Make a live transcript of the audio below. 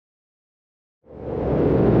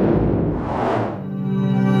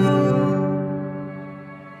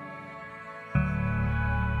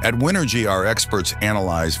At Winergy, our experts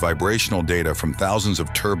analyze vibrational data from thousands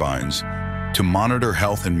of turbines to monitor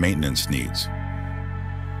health and maintenance needs.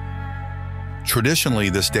 Traditionally,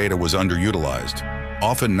 this data was underutilized,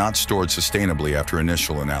 often not stored sustainably after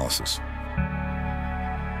initial analysis.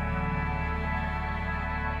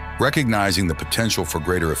 Recognizing the potential for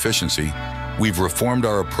greater efficiency, we've reformed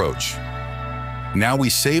our approach. Now we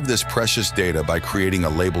save this precious data by creating a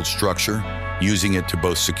labeled structure, using it to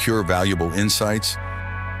both secure valuable insights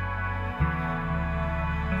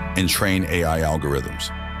and train AI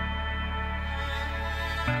algorithms.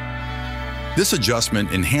 This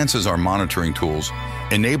adjustment enhances our monitoring tools,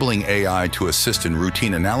 enabling AI to assist in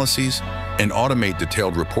routine analyses and automate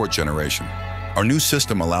detailed report generation. Our new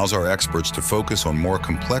system allows our experts to focus on more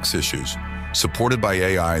complex issues, supported by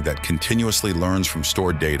AI that continuously learns from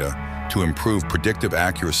stored data to improve predictive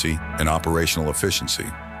accuracy and operational efficiency.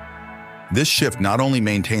 This shift not only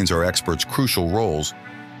maintains our experts' crucial roles,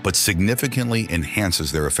 but significantly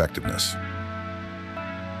enhances their effectiveness.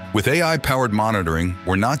 With AI-powered monitoring,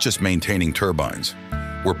 we're not just maintaining turbines.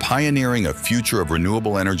 We're pioneering a future of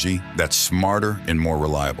renewable energy that's smarter and more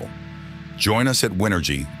reliable. Join us at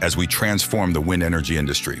Winergy as we transform the wind energy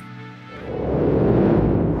industry.